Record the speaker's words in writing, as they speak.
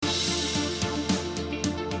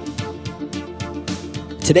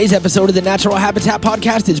Today's episode of the Natural Habitat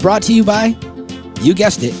Podcast is brought to you by, you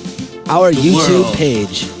guessed it, our YouTube world.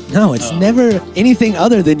 page. No, it's never anything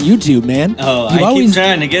other than YouTube, man. Oh, You I keep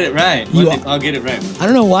trying to get it right. I'll get it right. I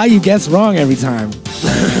don't know why you guess wrong every time.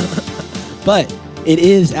 But it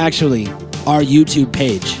is actually our YouTube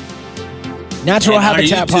page. Natural And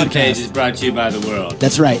Habitat our YouTube Podcast. page is brought to you by the world.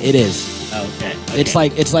 That's right, it is. Okay. It's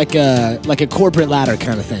like a corporate ladder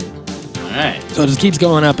kind of thing. All right. So it just keeps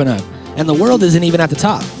going up and up. And the world isn't even at the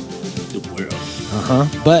top. The world.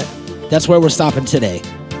 But that's where we're stopping today.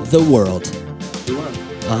 The world. The world.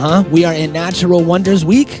 We are in Natural Wonders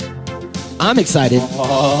Week. I'm excited.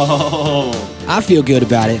 Oh. I feel good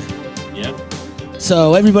about it. Yep.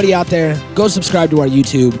 So everybody out there, go subscribe to our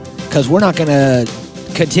YouTube because we're not going to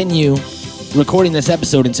continue recording this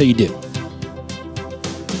episode until you do.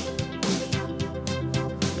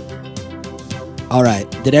 All right.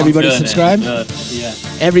 Did everybody subscribe? Yeah.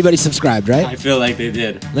 Everybody subscribed, right? I feel like they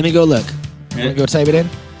did. Let me go look. Yeah. Let me go type it in.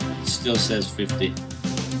 It still says 50.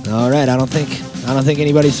 All right. I don't think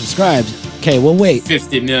anybody subscribed. Okay, well, wait.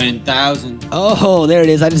 50 million thousand. Oh, there it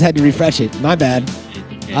is. I just had to refresh it. My bad.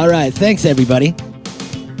 Okay. All right. Thanks, everybody.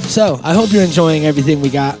 So I hope you're enjoying everything we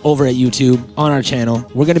got over at YouTube on our channel.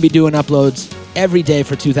 We're going to be doing uploads every day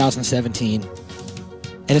for 2017.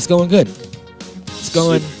 And it's going good.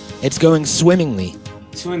 It's going swimmingly.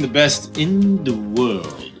 It's one of the best in the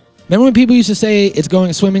world. Remember when people used to say it's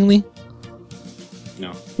going swimmingly?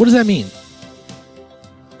 No. What does that mean?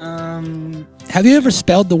 Have you ever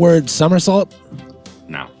spelled the word somersault?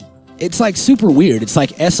 No. It's like super weird. It's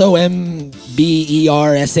like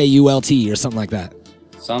SOMBERSAULT or something like that.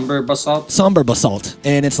 Somber basalt? Somber basalt.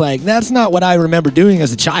 And it's like, that's not what I remember doing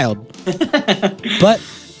as a child. But,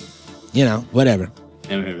 whatever.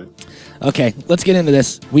 Never heard of it. Okay, let's get into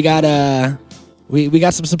this. We got we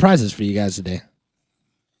got some surprises for you guys today.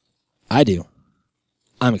 I do.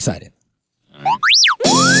 I'm excited.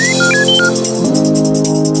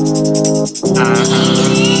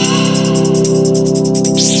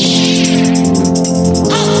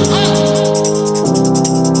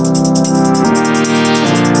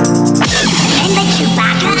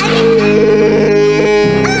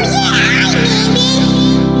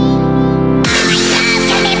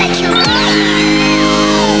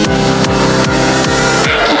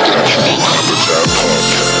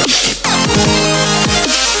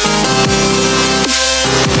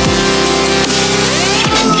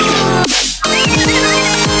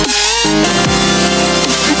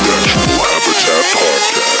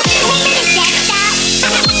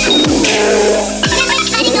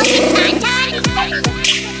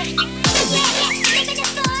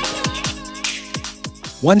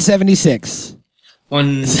 $176.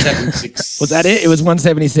 176. Was that it? It was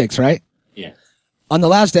 176, right? Yeah. On the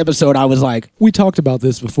last episode, I was like, we talked about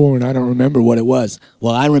this before and I don't remember what it was.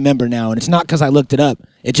 Well, I remember now, and it's not because I looked it up.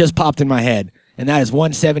 It just popped in my head. And that is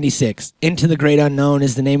 176. Into the Great Unknown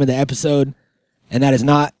is the name of the episode. And that is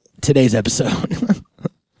not today's episode.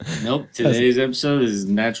 Nope. Today's episode is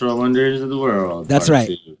Natural Wonders of the World. That's Part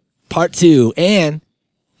right. 2. Part 2. And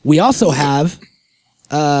we also have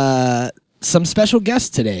some special guests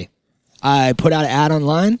today. I put out an ad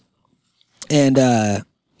online and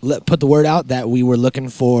put the word out that we were looking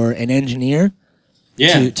for an engineer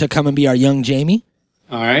to come and be our young Jamie.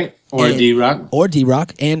 All right. Or D-Rock. Or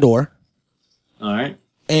D-Rock, and/or. All right.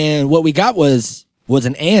 And what we got was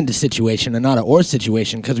an and situation and not an or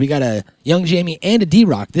situation because we got a young Jamie and a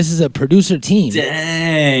D-Rock. This is a producer team.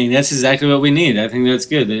 Dang. That's exactly what we need. I think that's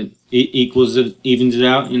good. It equals it, evens it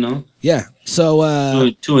out, Yeah. So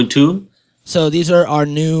 2 and 2. So these are our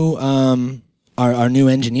new our new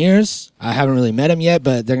engineers. I haven't really met them yet,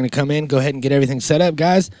 but they're gonna come in, go ahead and get everything set up,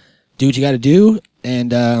 guys. Do what you got to do,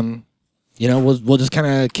 and we'll just kind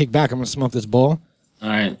of kick back. I'm gonna smoke this bowl. All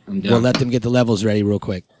right, I'm done. We'll let them get the levels ready real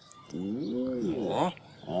quick. We'll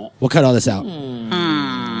cut all this out.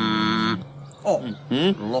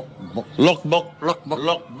 Look, book.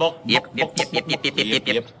 Yep.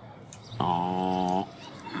 Computer.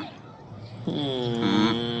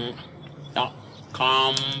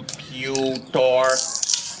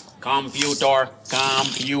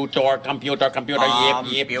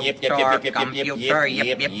 Yep.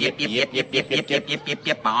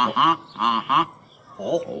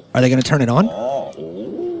 Are they gonna turn it on?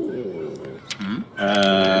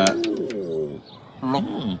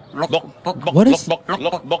 What is?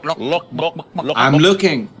 I'm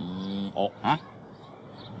looking.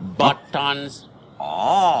 Buttons.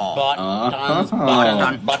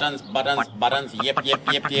 Buttons. Yep.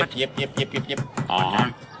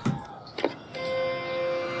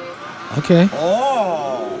 Okay.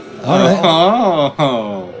 All right.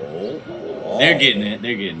 Oh. They're getting it.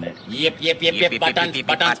 They're getting it. Yep.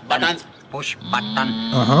 Buttons. Push button.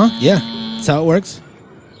 Yeah. That's how it works.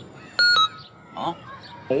 Oh.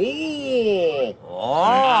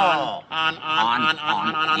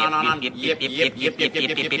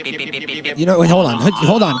 You know, wait,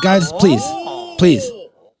 hold on, guys, please.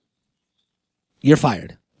 You're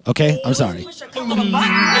fired. Okay, I'm sorry.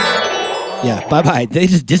 Yeah, bye. They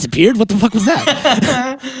just disappeared. What the fuck was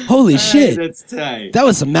that? Holy shit! That's tight. That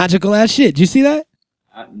was some magical ass shit. Did you see that?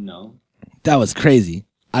 No. That was crazy.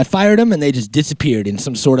 I fired them and they just disappeared in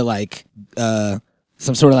some sort of like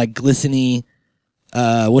glistening.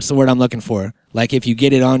 What's the word I'm looking for? Like if you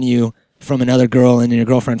get it on you from another girl and your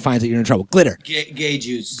girlfriend finds it, you're in trouble. Glitter. Gay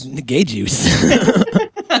juice. Gay juice.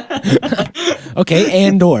 Okay,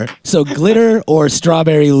 and or. So glitter or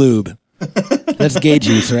strawberry lube. That's gay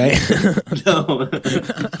juice, right? No.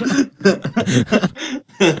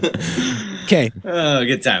 Okay. Oh,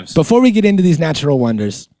 good times. Before we get into these natural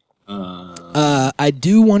wonders, I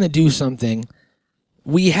do want to do something.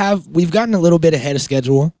 We've gotten a little bit ahead of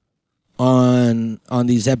schedule on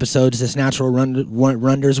these episodes, this Natural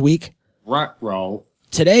Wonders week. Rock roll.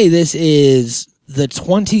 Today, this is the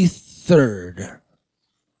 23rd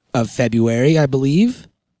of February, I believe.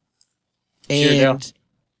 And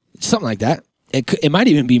something like that. It might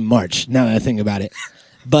even be March, now that I think about it.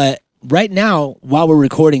 But right now, while we're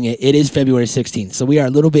recording it, it is February 16th. So we are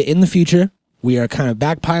a little bit in the future. We are kind of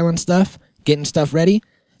backpiling stuff, getting stuff ready.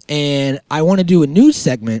 And I want to do a news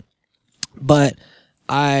segment, but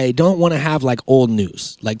I don't want to have like old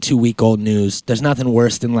news, like 2-week-old news. There's nothing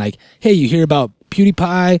worse than like, hey, you hear about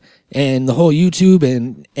PewDiePie and the whole YouTube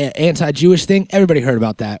and anti-Jewish thing? Everybody heard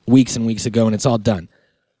about that weeks and weeks ago, and it's all done.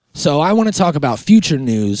 So I want to talk about future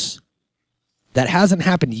news that hasn't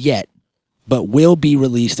happened yet, but will be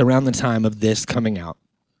released around the time of this coming out.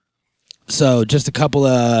 So just a couple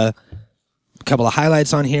of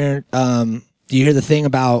highlights on here. Do you hear the thing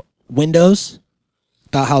about Windows?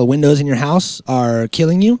 About how the windows in your house are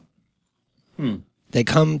killing you? They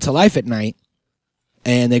come to life at night,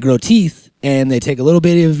 and they grow teeth, and they take a little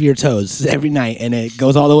bit of your toes every night, and it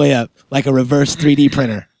goes all the way up, like a reverse 3D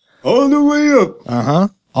printer. All the way up. Uh-huh.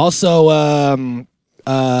 Also,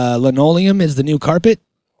 linoleum is the new carpet.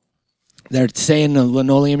 They're saying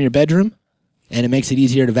linoleum your bedroom, and it makes it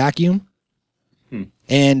easier to vacuum.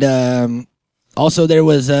 And also there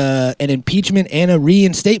was an impeachment and a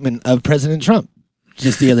reinstatement of President Trump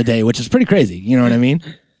just the other day, which is pretty crazy. You know what I mean?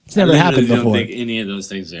 It's never happened before. I don't think any of those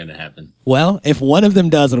things are going to happen. Well, if one of them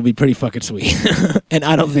does, it'll be pretty fucking sweet. And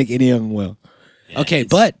I don't think any of them will. Yeah, okay,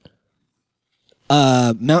 but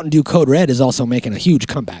Mountain Dew Code Red is also making a huge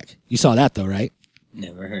comeback. You saw that though, right?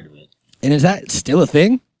 Never heard of it. And is that still a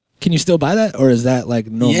thing? Can you still buy that, or is that like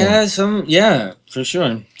no more? Yeah, for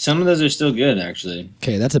sure. Some of those are still good, actually.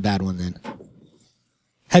 Okay, that's a bad one then.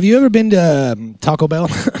 Have you ever been to Taco Bell?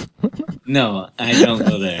 No, I don't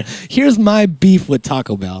go there. Here's my beef with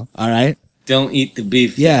Taco Bell, all right? Don't eat the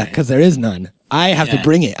beef. Yeah, because there is none. I have to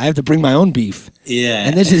bring it. I have to bring my own beef. Yeah.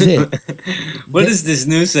 And this is it. What is this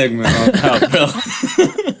new segment all about, bro?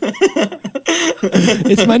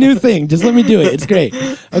 It's my new thing. Just let me do it. It's great.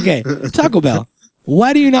 Okay, Taco Bell.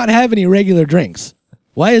 Why do you not have any regular drinks?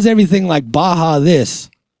 Why is everything like Baja this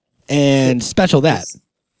and special that?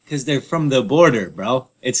 Because they're from the border, bro.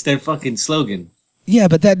 It's their fucking slogan. Yeah,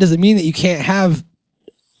 but that doesn't mean that you can't have,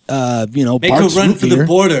 Make Barq's a run root for beer. the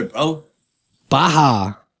border, bro.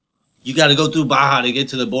 Baja. You got to go through Baja to get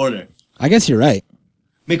to the border. I guess you're right.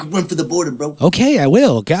 Make a run for the border, bro. Okay, I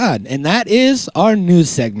will. God. And that is our news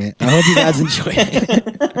segment. I hope you guys enjoy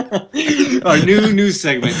it. Our new news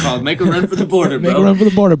segment called Make a Run for the Border, bro. Make a run for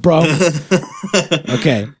the border, bro.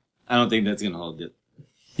 Okay. I don't think that's going to hold it.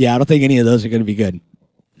 Yeah, I don't think any of those are going to be good.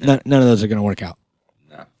 No. None of those are going to work out.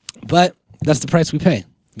 No. But that's the price we pay,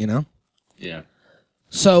 you know? Yeah.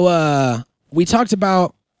 So we talked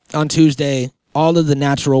about on Tuesday all of the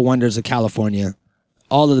natural wonders of California,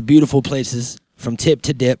 all of the beautiful places from tip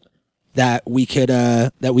to dip that we could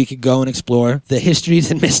go and explore, the histories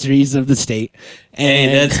and mysteries of the state. And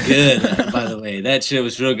hey, that's good. By the way, that shit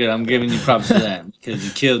was real good. I'm giving you props for that because you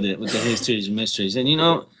killed it with the histories and mysteries. And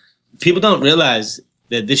people don't realize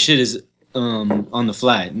that this shit is on the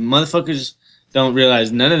fly. Motherfuckers don't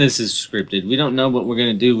realize none of this is scripted. We don't know what we're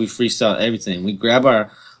gonna do. We freestyle everything.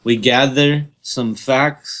 We gather some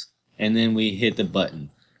facts and then we hit the button.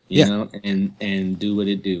 You know, and do what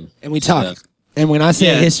it do. And we talk. And when I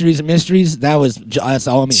say histories and mysteries, that's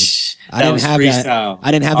all me. I didn't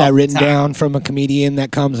have that written down from a comedian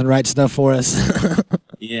that comes and writes stuff for us.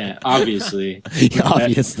 Yeah, obviously.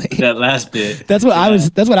 Obviously. That last bit. That's what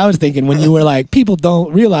I was thinking when you were like, people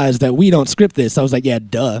don't realize that we don't script this. I was like, yeah,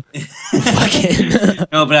 duh. Fucking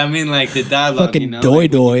No, but I mean like the dialogue. fucking doy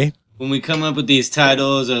like, doy. when we come up with these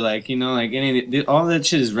titles or like like all that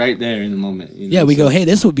shit is right there in the moment. Yeah, we go, hey,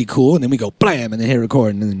 this would be cool, and then we go blam, and then hit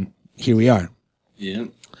record, and then here we are. Yeah.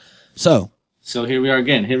 So here we are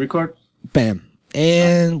again. Hit record. bam.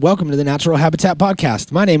 And welcome to the Natural Habitat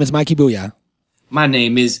Podcast. My name is Mikey Booyah. My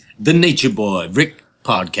name is the Nature Boy Rick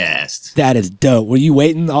Podcast. That is dope. Were you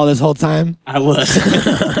waiting all this whole time? I was.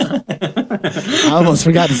 I almost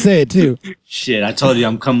forgot to say it too. Shit, I told you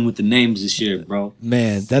I'm coming with the names this year, bro.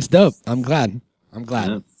 Man, that's dope. I'm glad.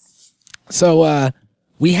 Yeah. So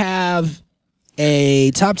we have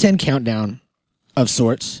a top 10 countdown of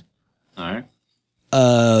sorts All right.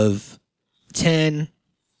 of 10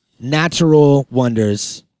 natural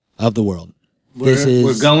wonders of the world.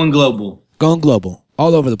 We're going global. Going global,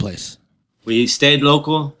 all over the place. We stayed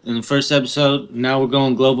local in the first episode. Now we're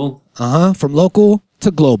going global. From local to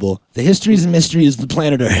global. The histories and mysteries of the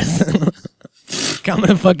planet Earth. I'm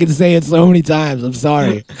gonna fucking say it so many times. I'm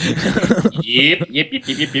sorry. Yep. Yep.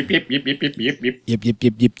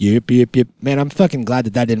 Man, I'm fucking glad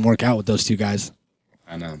that didn't work out with those two guys.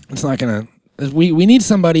 I know. It's not gonna. We need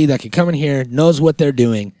somebody that can come in here, knows what they're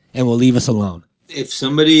doing, and will leave us alone. If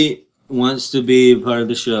somebody wants to be a part of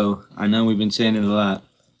the show, I know we've been saying it a lot.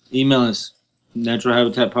 Email us,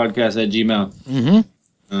 naturalhabitatpodcast@gmail. Mm-hmm.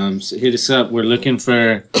 So hit us up. We're looking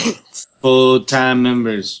for full-time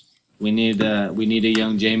members. We need a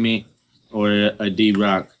young Jamie or a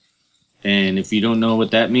D-Rock. And if you don't know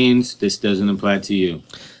what that means, this doesn't apply to you.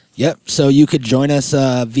 Yep. So you could join us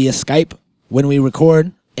via Skype when we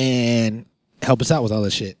record and help us out with all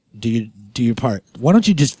this shit. Do your part. Why don't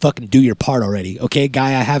you just fucking do your part already? Okay,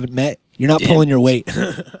 guy I haven't met. You're not pulling your weight.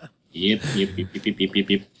 Yep.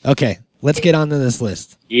 Okay, let's get on to this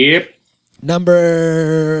list. Yep.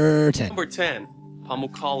 Number 10. Number 10,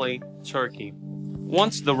 Pamukkale, Turkey.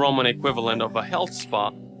 Once the Roman equivalent of a health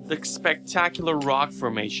spa, the spectacular rock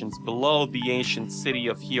formations below the ancient city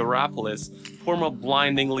of Hierapolis form a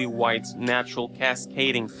blindingly white natural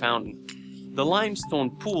cascading fountain. The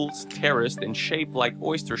limestone pools, terraced and shaped like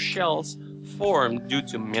oyster shells, formed due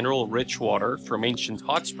to mineral-rich water from ancient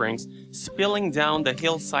hot springs spilling down the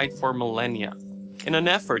hillside for millennia. In an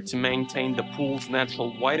effort to maintain the pool's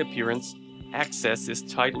natural white appearance, access is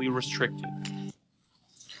tightly restricted.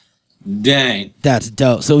 Dang. That's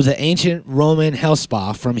dope. So it was an ancient Roman health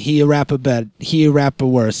spa from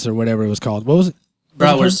Hierapolis or whatever it was called. What was it?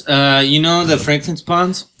 Bratwurst. You know the Franklin's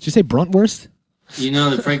Ponds? Did you say Bruntwurst? You know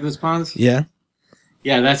the Franklin's Ponds? Yeah.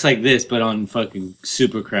 Yeah, that's like this, but on fucking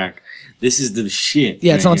super crack. This is the shit.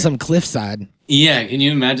 Yeah, it's right on here. some cliffside. Yeah, can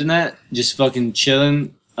you imagine that? Just fucking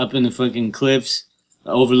chilling up in the fucking cliffs,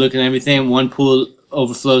 overlooking everything. One pool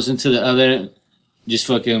overflows into the other. Just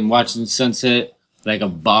fucking watching the sunset like a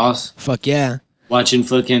boss. Fuck yeah. Watching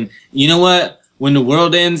fucking... You know what? When the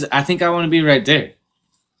world ends, I think I want to be right there.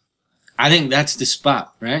 I think that's the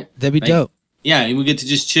spot, right? That'd be Like, dope. Yeah, and we get to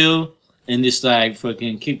just chill and just like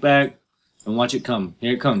fucking kick back and watch it come.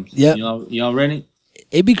 Here it comes. Yep. Y'all ready?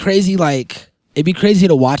 It'd be crazy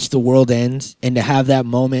to watch the world end and to have that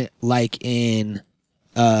moment like in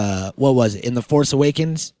what was it? In The Force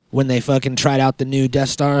Awakens when they fucking tried out the new Death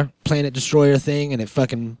Star planet destroyer thing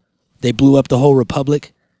and they blew up the whole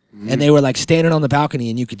Republic. And they were like standing on the balcony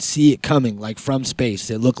and you could see it coming like from space.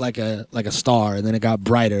 It looked like a star and then it got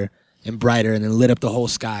brighter and brighter and then lit up the whole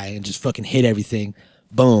sky and just fucking hit everything.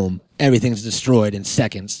 Boom. Everything's destroyed in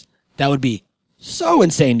seconds. That would be so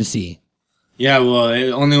insane to see. Yeah, well,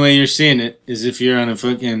 the only way you're seeing it is if you're on a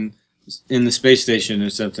fucking in the space station or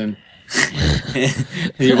something.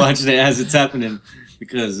 You're watching it as it's happening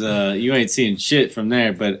because you ain't seeing shit from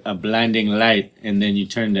there, but a blinding light, and then you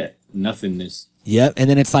turn to nothingness. Yep, and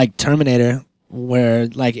then it's like Terminator, where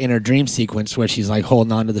like in her dream sequence where she's like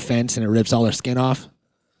holding onto the fence and it rips all her skin off.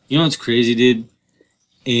 You know what's crazy, dude?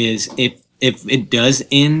 Is if it does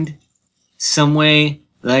end some way,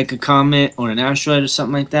 like a comet or an asteroid or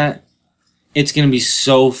something like that, it's gonna be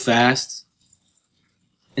so fast.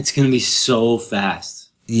 It's gonna be so fast.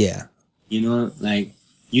 Yeah. You know, like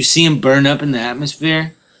you see them burn up in the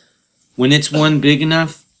atmosphere. When it's one big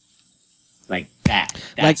enough, like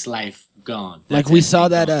that's life gone. Like That's we saw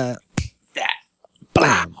everything that gone. That.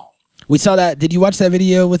 blam. We saw that. Did you watch that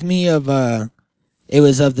video with me of it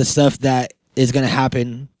was of the stuff that is going to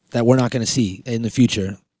happen that we're not going to see in the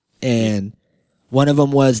future. And one of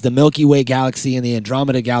them was the Milky Way galaxy and the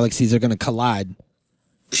Andromeda galaxies are going to collide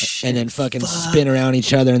and then fucking spin around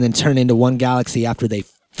each other and then turn into one galaxy after they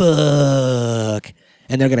fuck.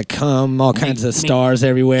 and they're gonna come all kinds of stars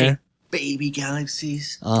everywhere. Baby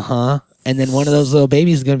galaxies. And then one of those little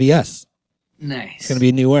babies is gonna be us. Nice. It's gonna be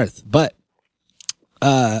a new Earth. But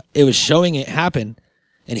it was showing it happen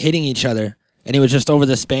and hitting each other, and it was just over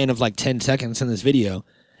the span of like 10 seconds in this video.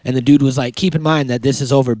 And the dude was like, keep in mind that this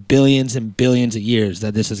is over billions and billions of years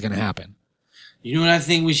that this is gonna happen. You know what I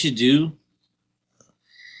think we should do?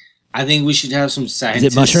 I think we should have some scientists.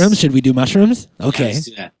 Is it mushrooms? Should we do mushrooms? Okay. Let's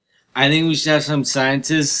do that. I think we should have some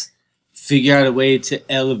scientists figure out a way to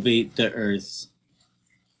elevate the Earth,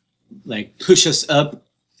 like push us up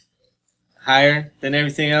higher than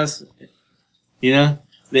everything else. You know,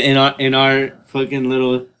 in our fucking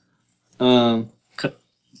little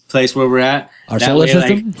place where we're at. Our that solar way,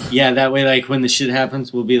 system. Like, yeah, that way, like when the shit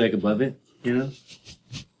happens, we'll be like above it. You know,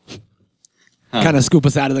 Kind of scoop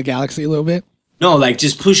us out of the galaxy a little bit. no, like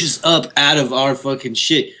just push us up out of our fucking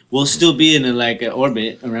shit. We'll still be in an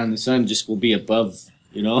orbit around the sun. Just we'll be above.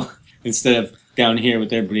 You know, instead of down here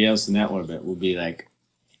with everybody else in that orbit, we'll be like.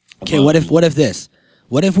 Okay, what if this?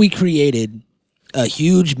 What if we created a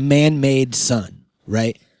huge man-made sun,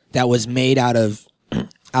 right? That was made out of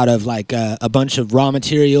like a bunch of raw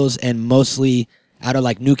materials and mostly out of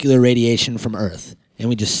like nuclear radiation from Earth, and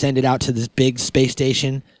we just send it out to this big space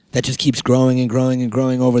station that just keeps growing and growing and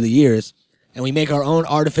growing over the years, and we make our own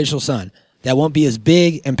artificial sun that won't be as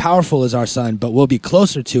big and powerful as our sun, but we'll be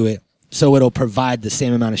closer to it, so it'll provide the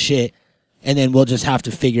same amount of shit, and then we'll just have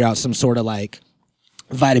to figure out some sort of like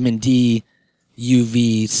vitamin D,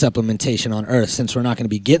 UV supplementation on Earth, since we're not going to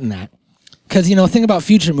be getting that. Because, you know, think about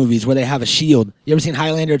future movies where they have a shield. You ever seen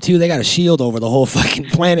Highlander 2? They got a shield over the whole fucking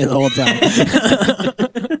planet the whole time.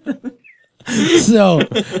 So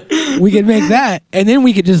we could make that, and then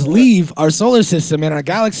we could just leave our solar system and our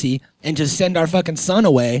galaxy and just send our fucking sun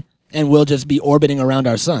away, and we'll just be orbiting around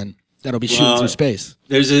our sun. That'll be shooting through space.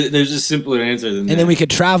 There's a simpler answer than that. And then we could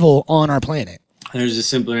travel on our planet. There's a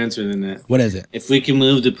simpler answer than that. What is it? If we can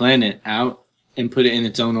move the planet out and put it in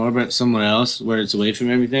its own orbit somewhere else where it's away from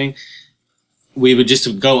everything, we would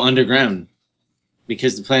just go underground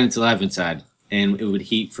because the planet's alive inside and it would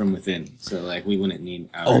heat from within. So, like, we wouldn't need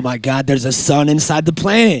our... Oh my God, there's a sun inside the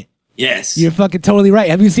planet. Yes. You're fucking totally right.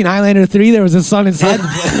 Have you seen Highlander 3? There was a sun inside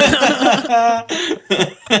the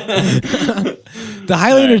planet. The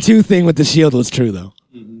Highlander 2 thing with the shield was true, though.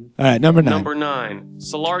 All right, number 9. Number 9.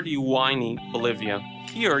 Salar de Uyuni, Bolivia.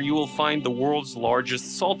 Here you will find the world's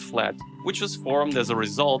largest salt flat, which was formed as a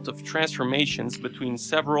result of transformations between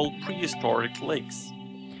several prehistoric lakes.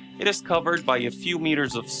 It is covered by a few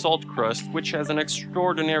meters of salt crust, which has an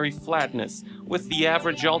extraordinary flatness, with the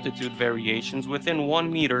average altitude variations within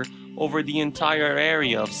 1 meter over the entire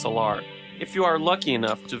area of Salar. If you are lucky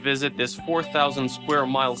enough to visit this 4,000 square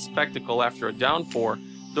mile spectacle after a downpour,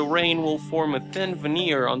 the rain will form a thin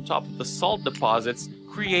veneer on top of the salt deposits,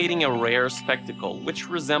 creating a rare spectacle, which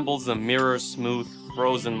resembles a mirror-smooth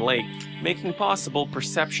frozen lake, making possible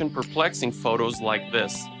perception-perplexing photos like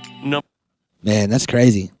this. Man, that's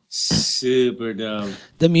crazy. Super dope.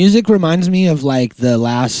 The music reminds me of like the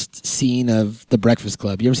last scene of The Breakfast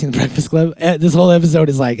Club. You ever seen The Breakfast Club? This whole episode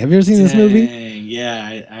is like, have you ever seen this movie?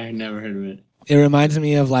 Yeah, I never heard of it. It reminds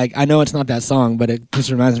me of like, I know it's not that song, but it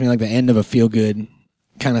just reminds me like the end of a feel-good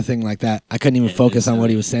kind of thing like that. I couldn't even focus on what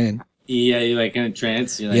he was saying. Yeah, you're like in a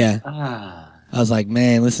trance. You're like, Yeah. ah. I was like,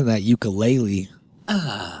 man, listen to that ukulele.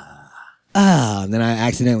 And then I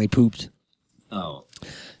accidentally pooped. Oh.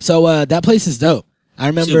 So that place is dope. I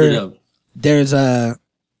Super remember dope. there's a...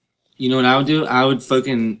 You know what I would do? I would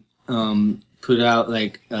fucking put out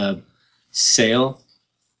like a sail.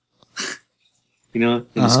 You know?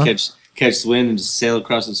 And just catch the wind and just sail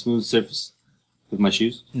across the smooth surface with my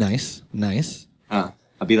shoes. Nice.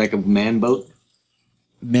 I'd be like a man boat.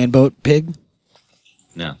 Man boat pig?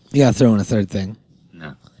 No. You gotta throw in a third thing.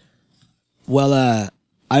 No. Well,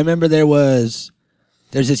 I remember there's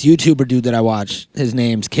this YouTuber dude that I watch. His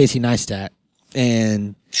name's Casey Neistat,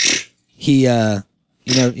 and he, you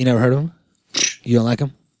never heard of him? You don't like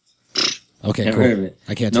him? Okay, Never cool. heard of it.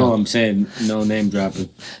 I can't No, tell. I'm saying no name dropping.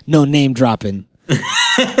 No name dropping.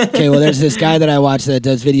 Okay, well, there's this guy that I watch that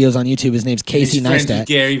does videos on YouTube. His name's Casey He's friends with Neistat.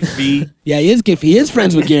 Gary Vee. Yeah, he is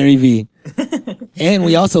friends with Gary Vee. And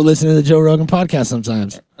we also listen to the Joe Rogan podcast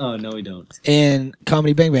sometimes. Oh, no, we don't. And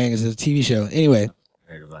Comedy Bang Bang is a TV show. Anyway,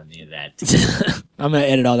 Heard about any of that. I'm going to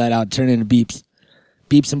edit all that out, turn it into beeps.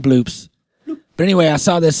 Beeps and bloops. But anyway, I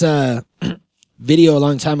saw this video a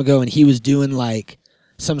long time ago, and he was doing like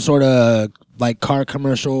some sort of like car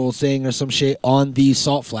commercial thing or some shit on these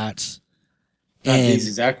salt flats. Not And these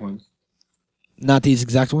exact ones. not these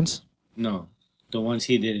exact ones? No. the ones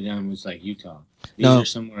he did it on was like Utah. These No. are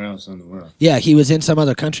somewhere else in the world. Yeah, he was in some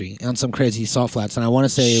other country on some crazy salt flats, and I want to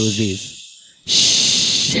say it was these.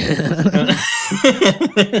 Shh.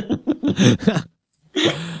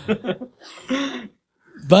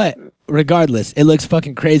 But regardless, it looks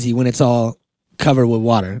fucking crazy when it's all covered with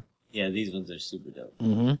water. Yeah, these ones are super dope.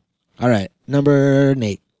 Mm-hmm. All right, number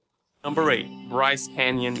 8. Number 8, Bryce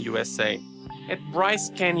Canyon, USA. At Bryce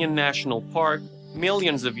Canyon National Park,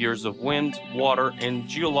 millions of years of wind, water, and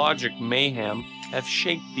geologic mayhem have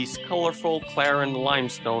shaped these colorful Clarion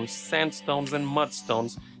limestones, sandstones, and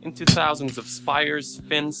mudstones into thousands of spires,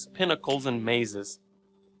 fins, pinnacles, and mazes.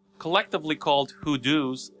 Collectively called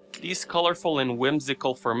hoodoos, these colorful and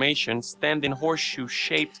whimsical formations stand in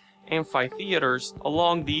horseshoe-shaped amphitheaters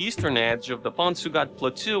along the eastern edge of the Bonsugat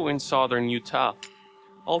Plateau in southern Utah.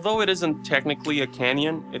 Although it isn't technically a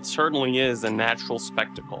canyon, it certainly is a natural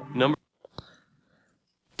spectacle.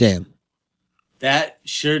 Damn. That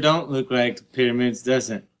sure don't look like pyramids,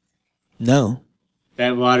 doesn't? No.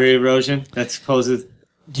 That water erosion that's supposed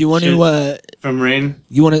Do you want to? from rain?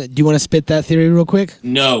 Do you want to spit that theory real quick?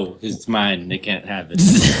 No, it's mine. They can't have it.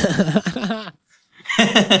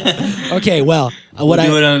 Okay. Well,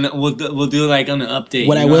 we'll do like on an update.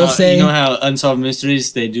 What I will say, you know how Unsolved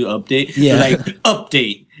Mysteries they do update. Yeah. Like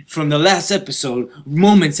update from the last episode.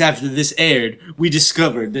 Moments after this aired, we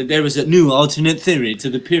discovered that there was a new alternate theory to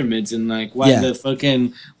the pyramids and like why the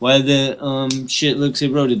shit looks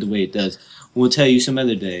eroded the way it does. We'll tell you some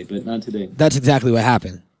other day, but not today. That's exactly what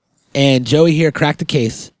happened. And Joey here cracked the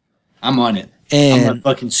case. I'm on it. And I'm a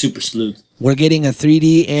fucking super sleuth. we're getting a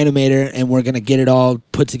 3D animator, and we're going to get it all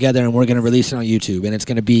put together, and we're going to release it on YouTube. And it's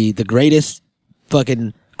going to be the greatest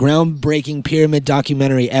fucking groundbreaking pyramid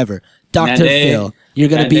documentary ever. Dr. Phil, you're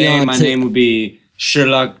going to be on... My name would be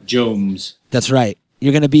Sherlock Jones. That's right.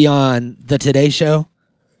 You're going to be on The Today Show.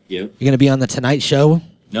 Yep. You're going to be on The Tonight Show.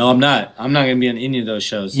 No, I'm not. I'm not going to be on any of those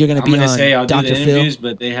shows. You're gonna be on say I'll Dr. do the Phil? interviews,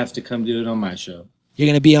 but they have to come do it on my show. You're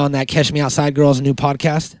going to be on that Catch Me Outside Girls new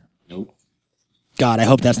podcast. Nope. God, I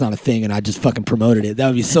hope that's not a thing and I just fucking promoted it. That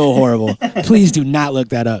would be so horrible. Please do not look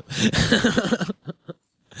that up.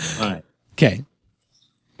 All right. Okay.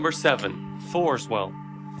 Number 7, Thorswell.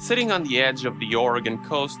 Sitting on the edge of the Oregon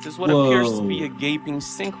coast is what appears to be a gaping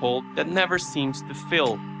sinkhole that never seems to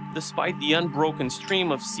fill, despite the unbroken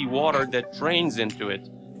stream of seawater that drains into it.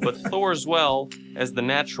 But Thor's Well, as the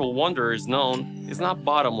natural wonder is known, is not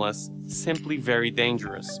bottomless, simply very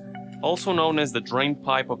dangerous. Also known as the drain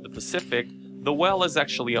pipe of the Pacific, the well is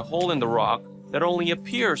actually a hole in the rock that only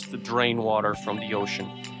appears to drain water from the ocean.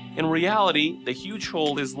 In reality, the huge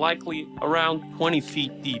hole is likely around 20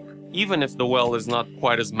 feet deep. Even if the well is not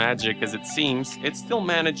quite as magic as it seems, it still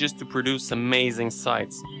manages to produce amazing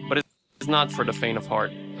sights. But it's not for the faint of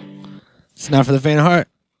heart. It's not for the faint of heart.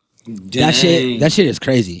 That shit is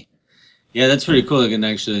crazy. Yeah, that's pretty cool looking,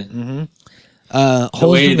 actually. Mm-hmm. The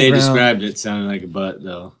Holes way in the they ground, described it sounded like a butt,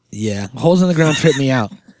 though. Yeah, holes in the ground trip me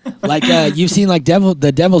out. Like you've seen like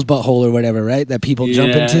the devil's butthole or whatever, right? That people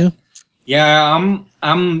jump into. Yeah,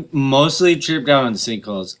 I'm mostly tripped out on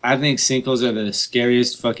sinkholes. I think sinkholes are the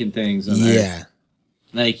scariest fucking things on Earth. Yeah.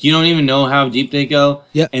 Like, you don't even know how deep they go.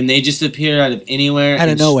 Yep. And they just appear out of anywhere Out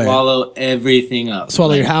of and nowhere. swallow everything up.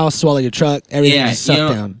 Swallow Like, your house, swallow your truck, everything just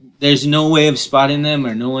sucked down. There's no way of spotting them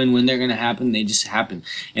or knowing when they're going to happen. They just happen.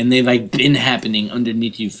 And they've, like, been happening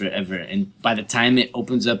underneath you forever. And by the time it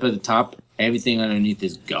opens up at the top, everything underneath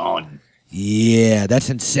is gone. Yeah,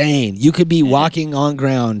 that's insane. You could be walking on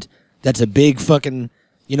ground that's a big fucking,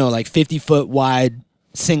 like 50-foot wide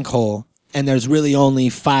sinkhole, and there's really only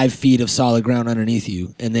 5 feet of solid ground underneath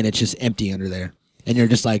you, and then it's just empty under there. And you're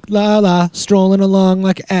just like, la la, strolling along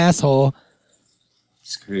like an asshole.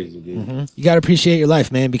 It's crazy, dude. Mm-hmm. You got to appreciate your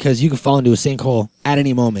life, man, because you can fall into a sinkhole at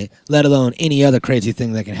any moment, let alone any other crazy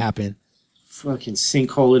thing that can happen. Fucking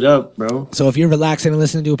sinkhole it up, bro. So if you're relaxing and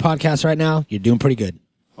listening to a podcast right now, you're doing pretty good.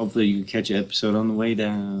 Hopefully you can catch an episode on the way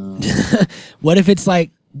down. What if it's like,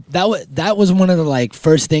 that was one of the like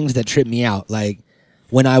first things that tripped me out. Like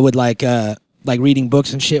when I would like reading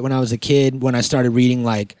books and shit when I was a kid, when I started reading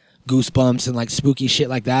like Goosebumps and like spooky shit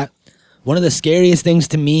like that. One of the scariest things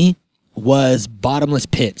to me was bottomless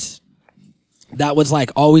pits. That was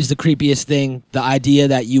like always the creepiest thing. The idea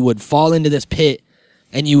that you would fall into this pit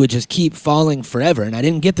and you would just keep falling forever. And I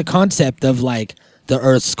didn't get the concept of like the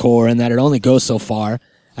Earth's core and that it only goes so far.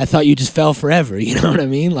 I thought you just fell forever. You know what I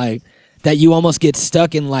mean? Like that you almost get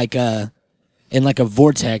stuck in like a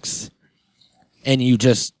vortex and you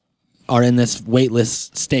just are in this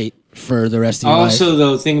weightless state for the rest of your life. Also,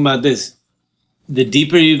 though, think about this. The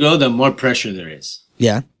deeper you go, the more pressure there is.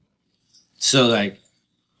 Yeah. So, like...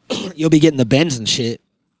 You'll be getting the bends and shit.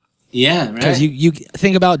 Yeah, right. Because you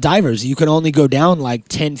think about divers, you can only go down like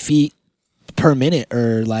 10 feet per minute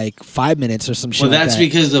or like 5 minutes or some shit. Well, like that's that.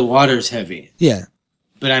 because the water's heavy. Yeah.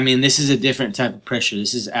 But I mean, this is a different type of pressure.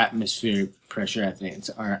 This is atmospheric pressure, I think.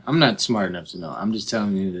 I'm not smart enough to know. I'm just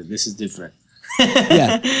telling you that this is different.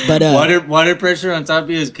 Yeah, but water pressure on top of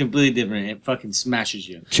you is completely different. It fucking smashes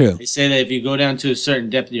you. True. They say that if you go down to a certain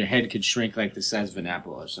depth, your head could shrink like the size of an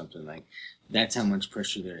apple or something. Like that's how much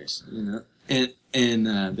pressure there is, you know.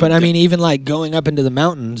 But I mean, even like going up into the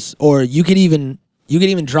mountains, or you could even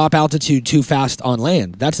drop altitude too fast on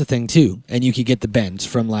land. That's the thing too, and you could get the bends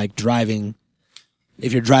from like driving.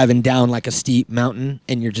 If you're driving down like a steep mountain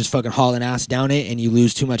and you're just fucking hauling ass down it, and you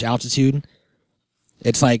lose too much altitude.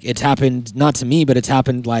 It's like, it's happened, not to me, but it's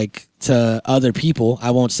happened like to other people. I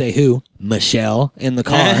won't say who. Michelle in the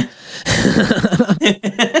car.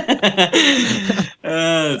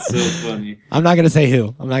 Oh, it's so funny. I'm not going to say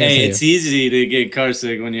who. I'm not going to say Hey, it's who. easy to get car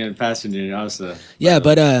sick when you're a passenger also. Yeah,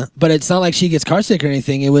 but it's not like she gets car sick or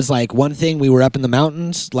anything. It was like one thing, we were up in the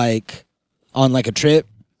mountains, like on like a trip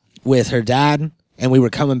with her dad, and we were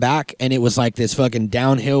coming back, and it was like this fucking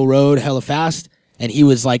downhill road hella fast. And he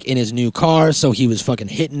was like in his new car, so he was fucking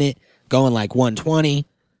hitting it, going like 120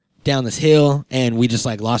 down this hill, and we just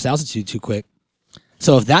like lost altitude too quick.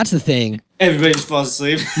 So if that's the thing, Everybody just falls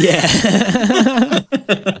asleep. yeah.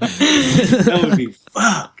 That would be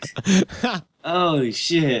fucked. Holy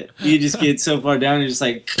shit. You just get so far down, you're just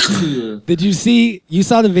like... You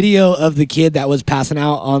saw the video of the kid that was passing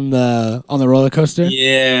out on the roller coaster?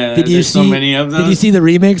 Yeah, Did you there's see, so many of them. Did you see the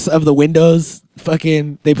remix of the Windows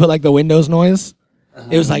fucking, they put like the Windows noise?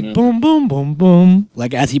 It was like boom, boom, boom, boom,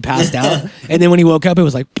 like as he passed out. And then when he woke up, it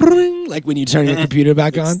was like, "Pring," like when you turn your computer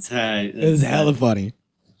back on. It's tight. It was hella funny.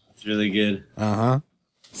 It's really good.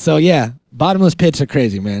 So yeah, bottomless pits are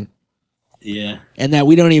crazy, man. Yeah. And that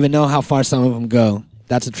we don't even know how far some of them go.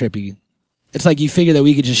 That's a trippy. It's like you figure that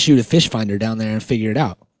we could just shoot a fish finder down there and figure it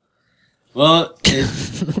out. Well,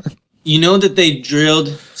 you know that they drilled,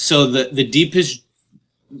 so the deepest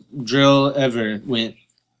drill ever went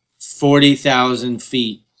 40,000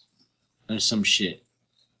 feet or some shit.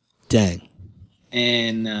 Dang.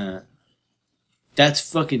 And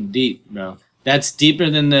that's fucking deep, bro. That's deeper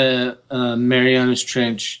than the Marianas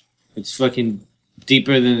Trench. It's fucking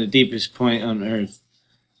deeper than the deepest point on Earth.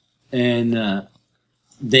 And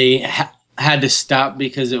they had to stop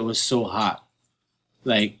because it was so hot.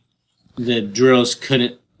 Like, the drills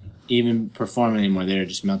couldn't even perform anymore. They were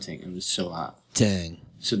just melting. It was so hot. Dang.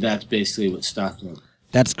 So that's basically what stopped them.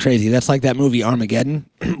 That's crazy. That's like that movie Armageddon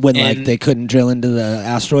when like they couldn't drill into the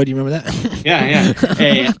asteroid. You remember that? Yeah.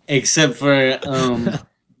 Hey, except for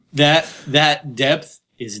that depth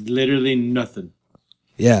is literally nothing.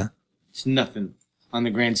 Yeah. It's nothing on the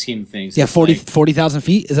grand scheme of things. Yeah, It's 40,000 like,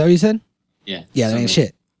 feet? Is that what you said? yeah. Yeah, that ain't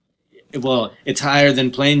shit. Well, it's higher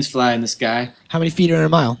than planes fly in the sky. How many feet are in a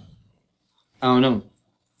mile? I don't know.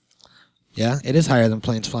 Yeah, it is higher than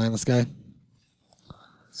planes fly in the sky.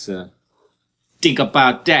 So think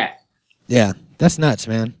about that. Yeah, that's nuts,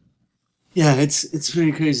 man. Yeah, it's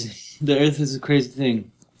pretty crazy. The Earth is a crazy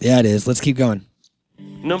thing. Yeah, it is. Let's keep going.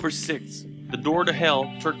 Number 6. The Door to Hell,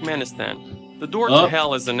 Turkmenistan. The Door Oh. to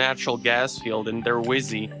Hell is a natural gas field in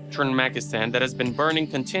Derwizi, Turkmenistan that has been burning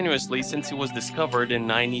continuously since it was discovered in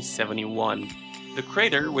 1971. The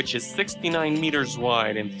crater, which is 69 meters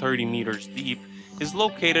wide and 30 meters deep, is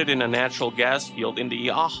located in a natural gas field in the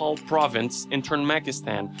Ahal province in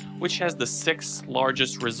Turkmenistan, which has the 6th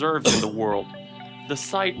largest reserves in the world. The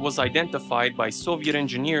site was identified by Soviet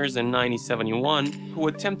engineers in 1971 who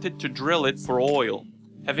attempted to drill it for oil.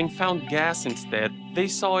 Having found gas instead, they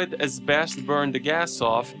saw it as best burn the gas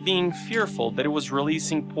off, being fearful that it was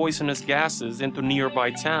releasing poisonous gases into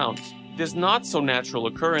nearby towns. This not-so-natural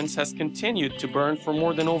occurrence has continued to burn for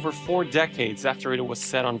more than over 4 decades after it was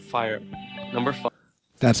set on fire. Number 5.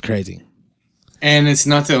 That's crazy. And it's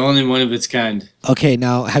not the only one of its kind. Okay,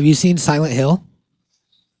 now, have you seen Silent Hill?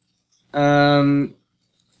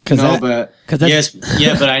 No, but 'cause that's- yes,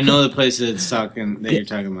 yeah, but I know the place that you're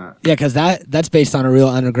talking about. Yeah, because that's based on a real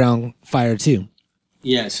underground fire, too.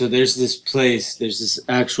 Yeah, so there's this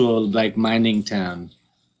actual like mining town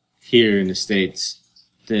here in the States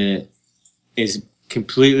that is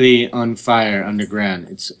completely on fire underground.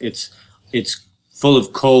 It's full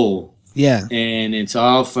of coal Yeah. and it's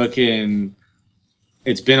all fucking.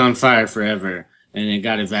 It's been on fire forever, and it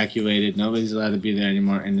got evacuated. Nobody's allowed to be there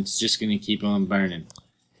anymore, and it's just gonna keep on burning.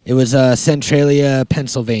 It was Centralia,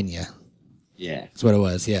 Pennsylvania. Yeah. That's what it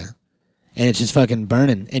was, yeah. And it's just fucking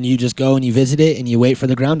burning. And you just go and you visit it and you wait for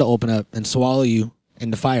the ground to open up and swallow you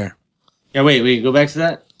into fire. Yeah. Wait. Go back to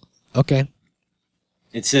that. Okay.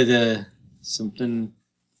 It said something.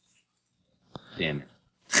 Damn it.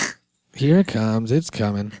 Here it comes. It's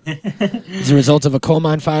coming. It's a result of a coal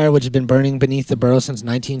mine fire which has been burning beneath the borough since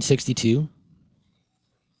 1962.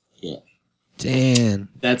 Yeah. Damn.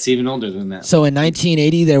 That's even older than that. So in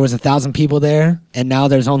 1980, there was 1,000 people there, and now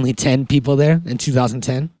there's only 10 people there in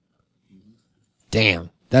 2010. Damn.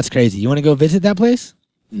 That's crazy. You want to go visit that place?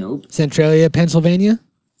 Nope. Centralia, Pennsylvania?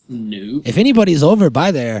 Nope. If anybody's over by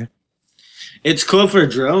there. It's cool for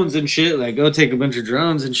drones and shit. Like, go take a bunch of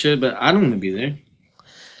drones and shit, but I don't want to be there.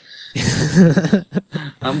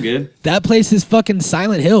 I'm good. That place is fucking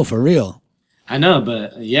Silent Hill for real. I know,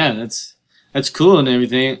 but yeah, that's cool and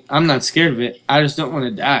everything. I'm not scared of it. I just don't want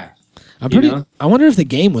to die. I wonder if the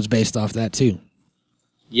game was based off that too.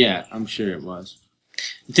 Yeah, I'm sure it was.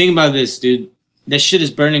 Think about this, dude. That shit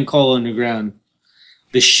is burning coal underground.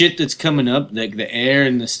 The shit that's coming up, like the air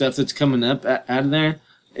and the stuff that's coming up out of there,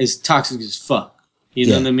 is toxic as fuck. You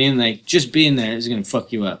know what I mean? Like, just being there is going to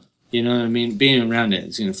fuck you up. You know what I mean? Being around it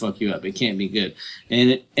is going to fuck you up. It can't be good.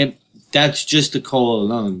 And that's just the coal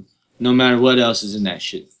alone. No matter what else is in that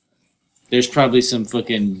shit. There's probably some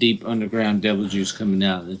fucking deep underground devil juice coming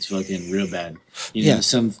out that's fucking real bad. You know,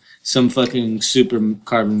 some fucking super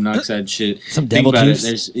carbon monoxide shit. Some devil juice?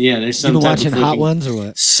 There's some You been type watching of Hot fucking, Ones or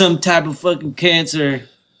what? some type of fucking cancer.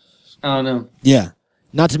 I don't know. Yeah.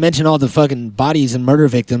 Not to mention all the fucking bodies and murder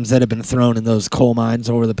victims that have been thrown in those coal mines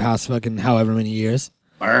over the past fucking however many years.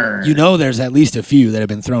 Burn. You know there's at least a few that have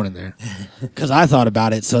been thrown in there. Because I thought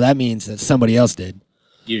about it, so that means that somebody else did.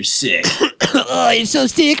 You're sick. Oh, you're so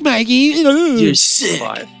sick, Mikey. You're sick.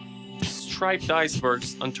 5. Striped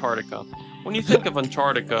icebergs, Antarctica. When you think of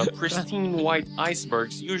Antarctica, pristine white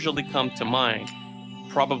icebergs usually come to mind.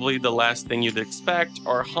 Probably the last thing you'd expect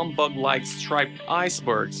are humbug-like striped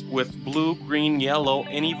icebergs with blue, green, yellow,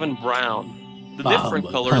 and even brown. The different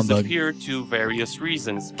colors appear to various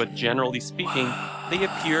reasons, but generally speaking, they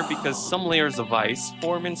appear because some layers of ice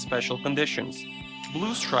form in special conditions.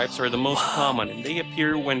 Blue stripes are the most common, and they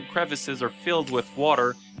appear when crevices are filled with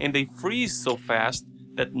water and they freeze so fast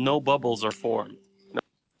that no bubbles are formed.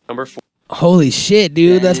 Number 4. Holy shit,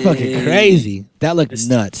 dude. That's fucking crazy. That looked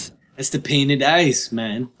nuts. That's the painted ice,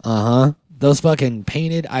 man. Uh-huh. Those fucking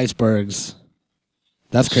painted icebergs.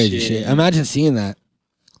 That's crazy shit. Imagine seeing that.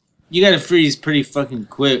 You gotta freeze pretty fucking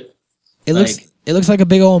quick. It looks like a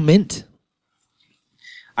big old mint.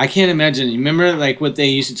 I can't imagine. You remember like what they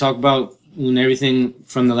used to talk about when everything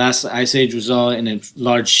from the last ice age was all in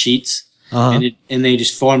large sheets, and they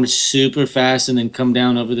just formed super fast and then come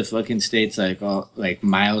down over the fucking states like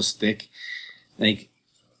miles thick. Like,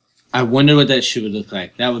 I wonder what that shit would look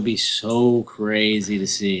like. That would be so crazy to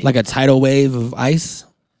see. Like a tidal wave of ice.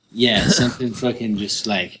 Yeah, something fucking just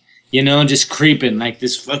like, just creeping like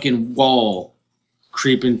this fucking wall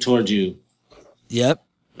creeping towards you. Yep.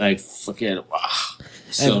 Like fucking wow.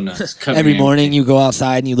 So nuts. Every morning you go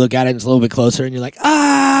outside and you look at it and it's a little bit closer and you're like,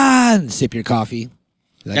 ah, and sip your coffee.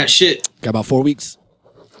 Like, that shit got about 4 weeks.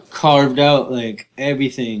 Carved out like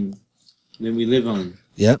everything that we live on.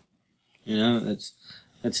 Yep.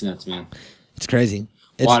 That's nuts, man. It's crazy.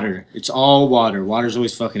 Water. It's all water. Water's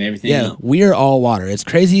always fucking everything up. We're all water. It's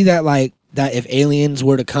crazy that that if aliens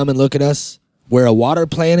were to come and look at us, we're a water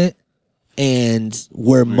planet and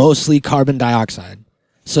we're mostly carbon dioxide.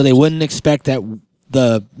 So they wouldn't expect that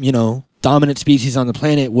the, dominant species on the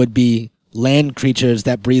planet would be land creatures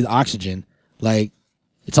that breathe oxygen. Like,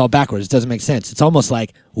 it's all backwards. It doesn't make sense. It's almost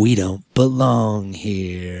like we don't belong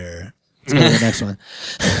here. Let's go to the next one.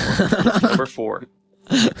 Number 4.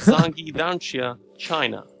 Zhangyi Danxia,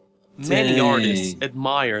 China. Many artists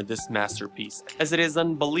admire this masterpiece, as it is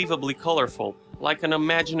unbelievably colorful, like an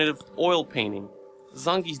imaginative oil painting.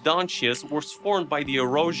 Zhangyi Danxia was formed by the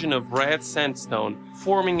erosion of red sandstone,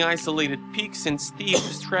 forming isolated peaks and steep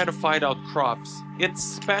stratified outcrops. Its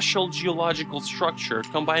special geological structure,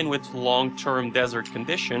 combined with long-term desert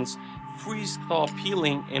conditions, freeze-thaw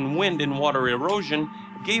peeling, and wind and water erosion,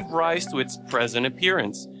 gave rise to its present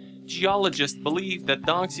appearance. Geologists believe that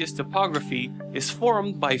Danxia's topography is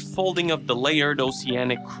formed by folding of the layered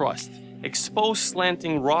oceanic crust. Exposed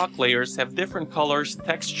slanting rock layers have different colors,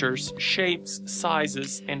 textures, shapes,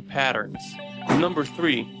 sizes, and patterns. Number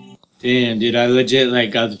 3. Damn, dude, I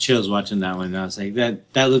legit got the chills watching that one. I was like,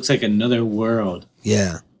 that looks like another world.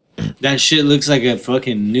 Yeah. That shit looks like a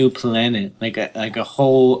fucking new planet, like a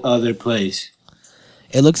whole other place.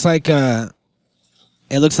 It looks like one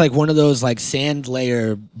of those sand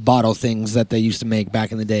layer bottle things that they used to make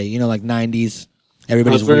back in the day. Like 90s.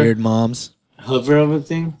 Everybody's Hover? weird moms. Hover over the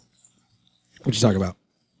thing? What you talking about?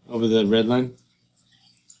 Over the red line?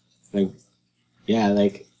 Back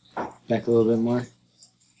a little bit more.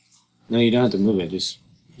 No, you don't have to move it. Just,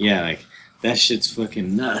 that shit's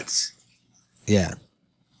fucking nuts. Yeah,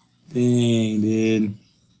 Dang, dude.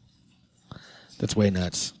 that's way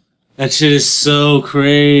nuts. That shit is so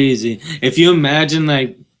crazy. If you imagine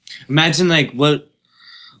like what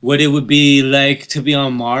it would be like to be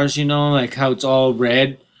on Mars, you know, like how it's all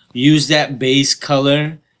red. Use that base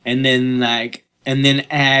color and then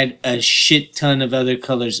add a shit ton of other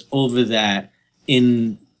colors over that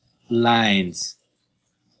in lines.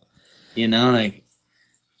 You know, like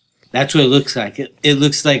that's what it looks like. It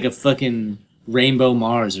looks like a fucking rainbow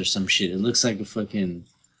Mars or some shit. It looks like a fucking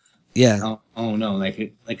Yeah. oh no, like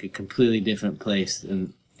a completely different place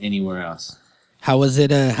than anywhere else. How was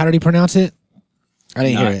it? How did he pronounce it? I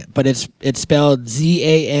didn't No. hear it, but it's spelled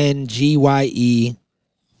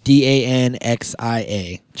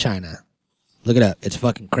ZANGYEDANXIA, China. Look it up. It's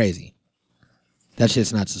fucking crazy. That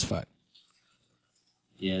shit's nuts as fuck.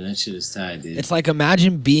 Yeah, that shit is tight, dude. It's like,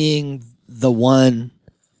 imagine being the one.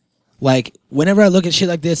 Like, whenever I look at shit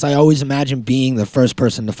like this, I always imagine being the first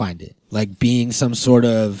person to find it. Like, being some sort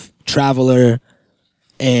of traveler,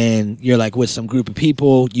 and you're like with some group of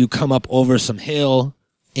people. You come up over some hill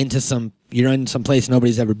you're in some place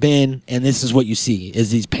nobody's ever been, and this is what you see,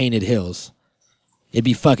 is these painted hills. It'd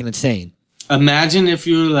be fucking insane. Imagine if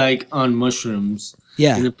you were like on mushrooms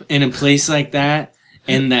Yeah. in a place like that,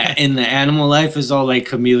 and the animal life is all like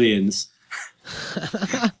chameleons.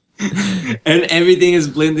 And everything is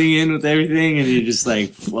blending in with everything, and you're just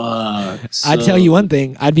like, fuck. I'd tell you one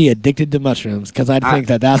thing. I'd be addicted to mushrooms because I'd think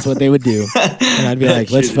that that's what they would do. And I'd be That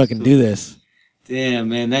like, let's shit is fucking so- do this. Damn,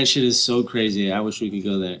 man, that shit is so crazy. I wish we could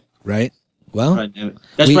go there. Right? Well,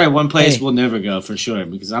 That's We- probably one place hey. we'll never go for sure,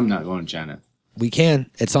 because I'm not going to China. we can.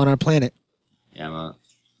 It's on our planet. Yeah, well,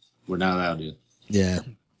 we're not allowed to. Yeah,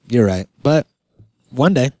 you're right. But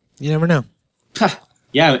one day, you never know.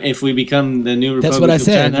 Yeah, if we become the new Republic That's what I of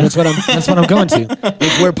said. China. That's what I'm going to.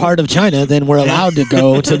 If we're part of China, then we're allowed to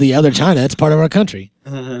go to the other China. It's part of our country.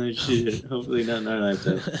 Shit. Hopefully not in our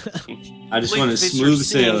lifetime. I just Lake want to Visser smooth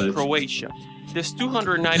Sea in sail it. Croatia. This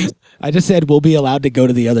 290 I just said we'll be allowed to go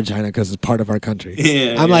to the other China because it's part of our country.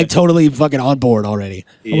 Yeah, I'm yeah. like totally fucking on board already.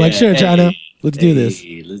 I'm like, Yeah, sure, China, hey, let's do this.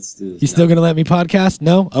 Hey, let's do this. You still gonna let me podcast?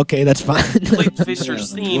 No? Okay, that's fine. Lake Visser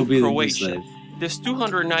Sea We'll in be the new Croatia. slave. This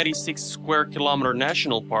 296 square kilometer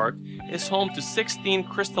national park is home to 16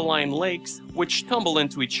 crystalline lakes which tumble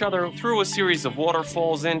into each other through a series of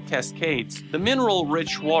waterfalls and cascades. The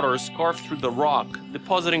mineral-rich waters carve through the rock,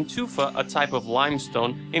 depositing tufa, a type of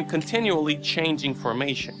limestone, in continually changing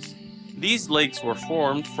formations. These lakes were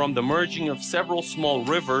formed from the merging of several small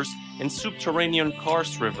rivers and subterranean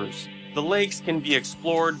karst rivers. The lakes can be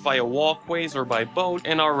explored via walkways or by boat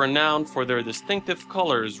and are renowned for their distinctive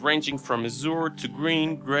colors ranging from azure to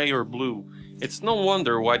green, gray, or blue. It's no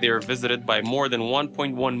wonder why they are visited by more than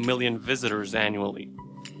 1.1 million visitors annually.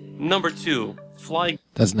 Number 2. Fly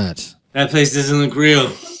That's nuts. That place doesn't look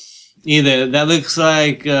real either. That looks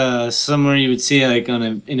like somewhere you would see like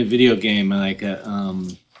in a video game, like a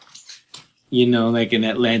like an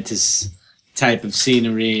Atlantis type of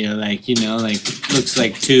scenery, or like looks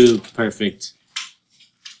like too perfect.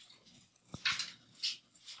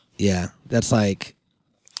 Yeah, that's like,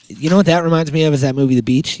 you know what that reminds me of is that movie The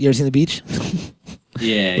Beach. You ever seen The Beach?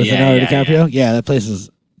 Yeah, With yeah, Leonardo yeah, DiCaprio? Yeah, that place is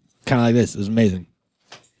kind of like this. It was amazing.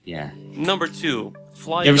 yeah. Number 2.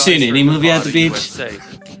 Fly You ever seen Geyser, any movie at the Nevada, beach? USA.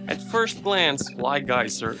 At first glance, Fly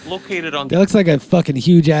Geyser, located on That looks like a fucking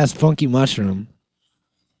huge ass funky mushroom.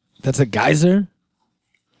 That's a geyser?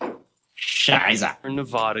 Scheiße.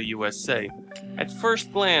 Nevada, USA. At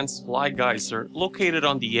first glance, Fly Geyser, located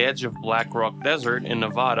on the edge of Black Rock Desert in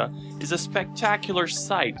Nevada, is a spectacular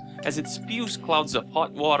sight as it spews clouds of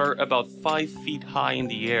hot water about 5 feet high in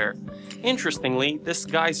the air. Interestingly, this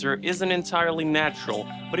geyser isn't entirely natural,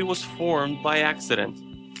 but it was formed by accident.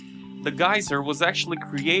 The geyser was actually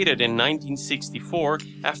created in 1964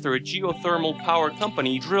 after a geothermal power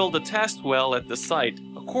company drilled a test well at the site.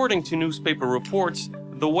 According to newspaper reports,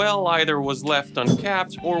 the well either was left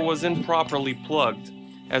uncapped or was improperly plugged.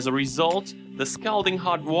 As a result, the scalding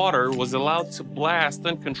hot water was allowed to blast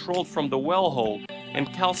uncontrolled from the wellhole,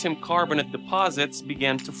 and calcium carbonate deposits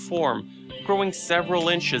began to form, growing several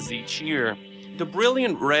inches each year. The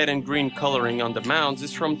brilliant red and green coloring on the mounds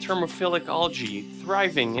is from thermophilic algae,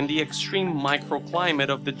 thriving in the extreme microclimate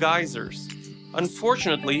of the geysers.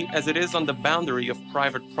 Unfortunately, as it is on the boundary of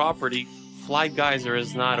private property, Fly Geyser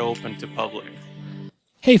is not open to public.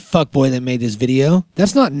 Hey, fuckboy that made this video.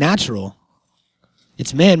 That's not natural.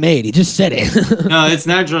 It's man-made. He just said it. No, it's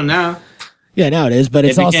natural now. Yeah, now it is, but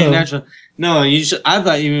it's It became also... natural. No, you should. I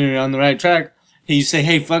thought you were on the right track. You say,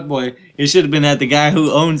 "Hey, fuckboy," it should have been at the guy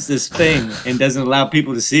who owns this thing and doesn't allow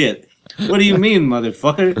people to see it. What do you mean,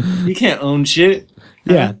 motherfucker? You can't own shit.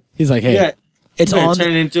 Yeah. He's like, hey, Yeah. It's Better on.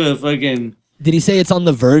 turn into a fucking Did he say it's on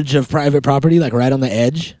the verge of private property, like right on the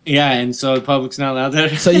edge? yeah, and so the public's not allowed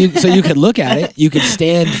there. So you could look at it. You could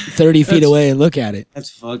stand 30 feet away and look at it. That's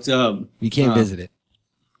fucked up. You can't visit it.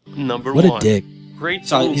 Number What one. a dick. Great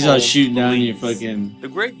So Blue he's all Hole shooting down your Belize. fucking The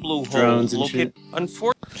Great Blue Hole drones and located shit.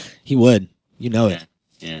 unfortunately He would. You know it.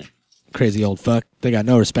 yeah. Crazy old fuck. They got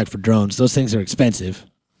no respect for drones. Those things are expensive.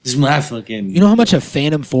 This is my fucking. You know how much a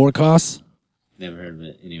Phantom 4 costs? Never heard of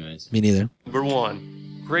it. Anyways, Me neither. Number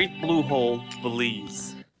one. Great Blue Hole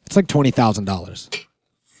Belize. It's like $20,000.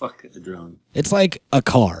 fuck the drone. It's like a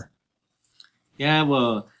car. Yeah,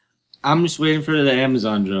 well, I'm just waiting for the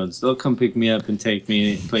Amazon drones. They'll come pick me up and take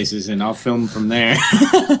me places, and I'll film from there.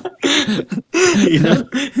 You know,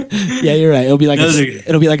 Yeah, you're right. It'll be like Those are-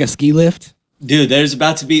 it'll be like a ski lift. dude. There's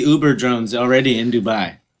about to be Uber drones already in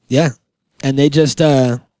Dubai. Yeah. And they just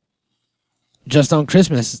on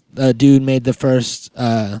Christmas, a dude made the first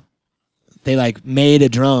they like made a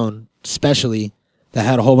drone specially that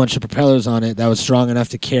had a whole bunch of propellers on it that was strong enough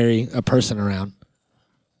to carry a person around.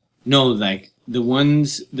 No, like the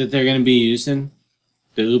ones that they're gonna be using,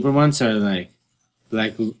 the Uber ones are like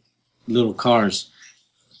little cars.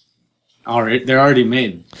 They're already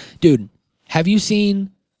made. Dude, have you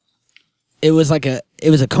seen it was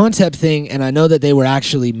a concept thing, and I know that they were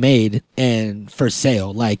actually made and for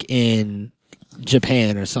sale, like in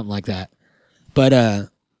Japan or something like that. But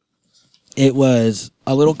it was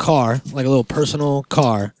a little car, like a little personal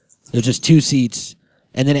car. There's just 2 seats,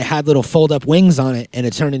 and then it had little fold-up wings on it, and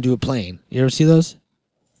it turned into a plane. You ever see those?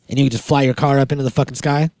 And you could just fly your car up into the fucking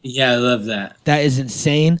sky. Yeah, I love that. That is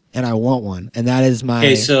insane, and I want one. And that is my.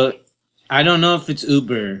 Okay, so I don't know if it's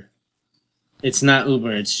Uber. It's not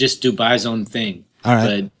Uber. It's just Dubai's own thing. All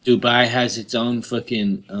right. But Dubai has its own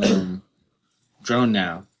fucking drone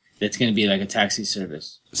now. That's gonna be like a taxi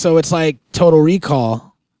service. So it's like Total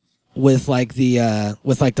Recall with like the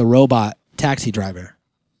robot taxi driver,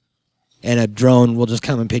 and a drone will just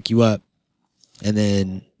come and pick you up, and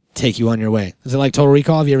then take you on your way. Is it like Total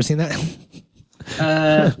Recall? Have you ever seen that?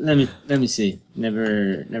 Let me see. Never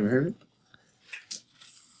heard of it.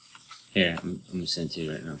 Here, I'm gonna send it to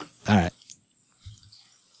you right now. All right.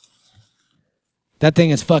 That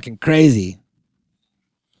thing is fucking crazy.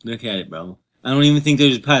 Look at it, bro. I don't even think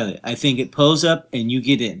there's a pilot. I think it pulls up and you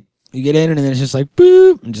get in. You get in, and then it's just like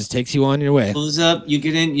boop, and just takes you on your way. Pulls up, you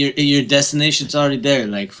get in. Your destination's already there,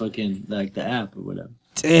 like fucking like the app or whatever.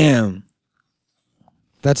 Damn.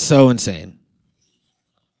 That's so insane.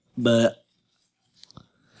 But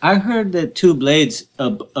I heard that 2 blades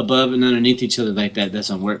above and underneath each other like that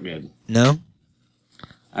doesn't work good. No?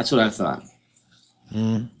 That's what I thought.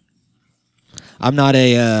 I'm not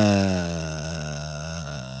a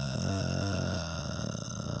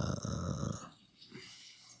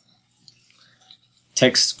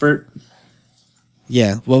Texpert.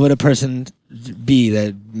 yeah, what would a person be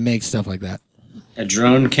that makes stuff like that? A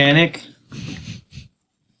drone mechanic.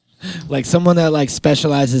 Like someone that like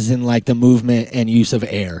specializes in like the movement and use of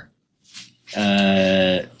air.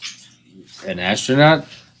 An astronaut.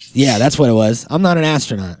 Yeah, that's what it was. I'm not an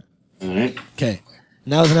astronaut. All right. Okay.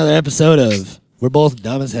 And that was another episode of We're Both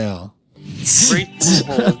Dumb as Hell. Great Blue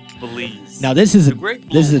Hole Belize. Now this is The a Great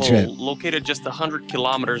Blue this is a Hole, trip. located just 100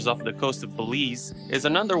 kilometers off the coast of Belize, is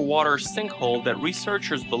an underwater sinkhole that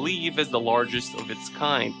researchers believe is the largest of its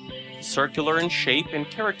kind. Circular in shape and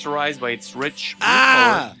characterized by its rich blue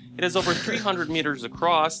color, it is over 300 meters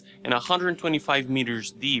across and 125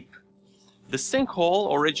 meters deep. The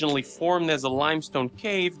sinkhole originally formed as a limestone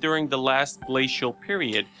cave during the last glacial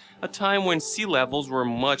period, a time when sea levels were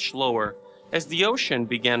much lower. As the ocean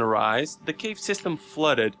began to rise, the cave system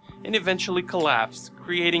flooded and eventually collapsed,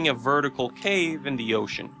 creating a vertical cave in the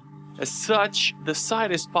ocean. As such, the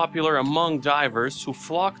site is popular among divers who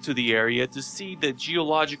flock to the area to see the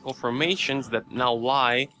geological formations that now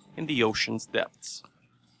lie in the ocean's depths.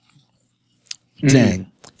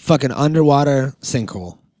 Dang. Fucking underwater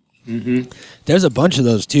sinkhole. Mm-hmm. There's a bunch of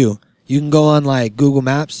those too. You can go on like Google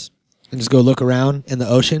Maps and just go look around in the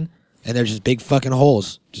ocean, and there's just big fucking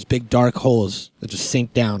holes, just big dark holes that just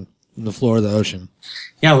sink down in the floor of the ocean.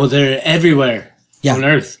 Yeah, well, they're everywhere Yeah. on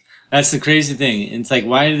Earth. That's the crazy thing. It's like,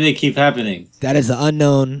 why do they keep happening? That is the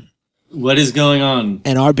unknown What is going on?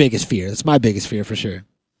 and our biggest fear. That's my biggest fear for sure.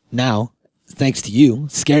 Now, thanks to you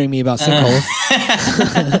scaring me about sinkholes.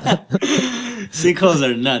 Sinkholes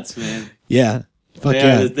are nuts, man. Yeah. Fuck They,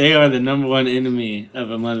 yeah. they are the number one enemy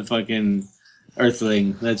of a motherfucking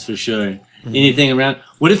earthling. That's for sure. Anything around.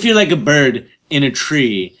 What if you're like a bird in a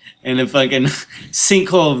tree and a fucking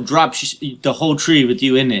sinkhole drops the whole tree with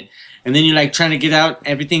you in it, and then you're like trying to get out?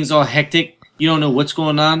 Everything's all hectic. You don't know what's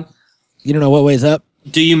going on. You don't know what way's up?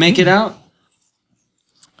 Do you make it out?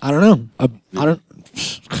 I don't know.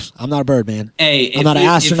 I'm not a bird, man. Hey, I'm not an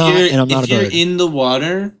astronaut, and I'm not a bird. If you're in the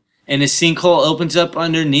water and a sinkhole opens up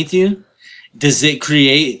underneath you, does it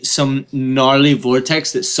create some gnarly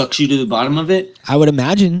vortex that sucks you to the bottom of it? I would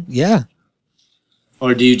imagine, yeah.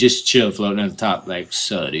 Or do you just chill floating at the top like,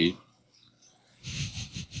 so, dude?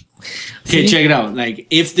 Okay, check it out. Like,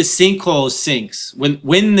 if the sinkhole sinks, when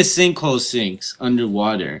the sinkhole sinks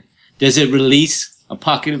underwater, does it release a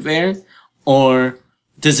pocket of air, or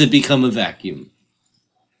does it become a vacuum?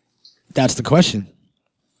 That's the question.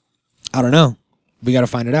 I don't know. We got to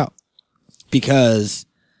find it out. Because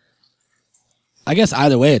I guess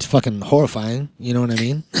either way, it's fucking horrifying. You know what I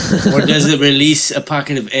mean? Or does it release a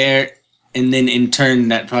pocket of air, and then in turn,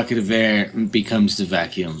 that pocket of air becomes the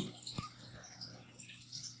vacuum?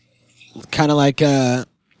 Kind of like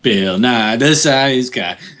Bill, nah, the size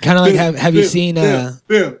guy. kind of like have you seen Bill.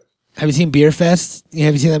 have you seen Beer Fest?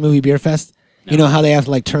 Have you seen that movie Beer Fest? No. You know how they have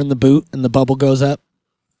to like turn the boot and the bubble goes up?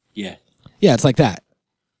 Yeah. Yeah, it's like that.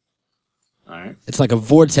 All right. It's like a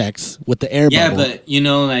vortex with the air Yeah, bubble. but you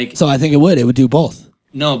know, like, So I think it would do both.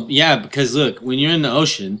 no, yeah, because look, when you're in the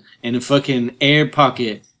ocean and a fucking air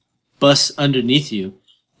pocket busts underneath you,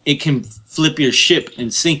 it can flip your ship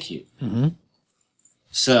and sink you. Mm-hmm.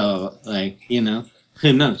 So, like, you know,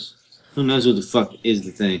 who knows? Who knows what the fuck is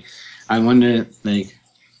the thing? I wonder, like,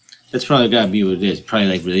 that's probably gotta be what it is. Probably,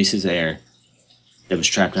 like, releases air that was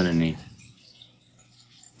trapped underneath.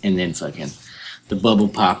 And then fucking, the bubble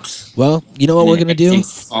pops. Well, you know what we're gonna do? Everything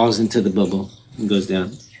falls into the bubble and goes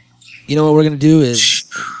down. You know what we're gonna do is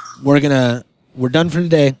we're done for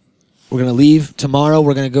today. We're gonna leave tomorrow.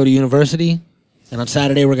 We're gonna go to university, and on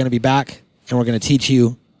Saturday we're gonna be back, and we're gonna teach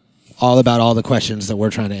you all about all the questions that we're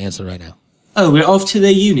trying to answer right now. Oh, we're off to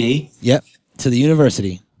the uni. Yep, to the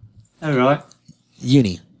university. All right.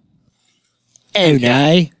 Uni. Oh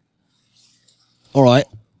no. All right.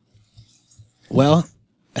 Well,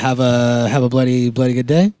 have a bloody good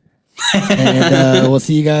day, and we'll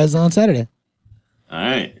see you guys on Saturday. All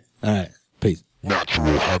right. All right. Peace.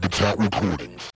 Natural Habitat Recordings.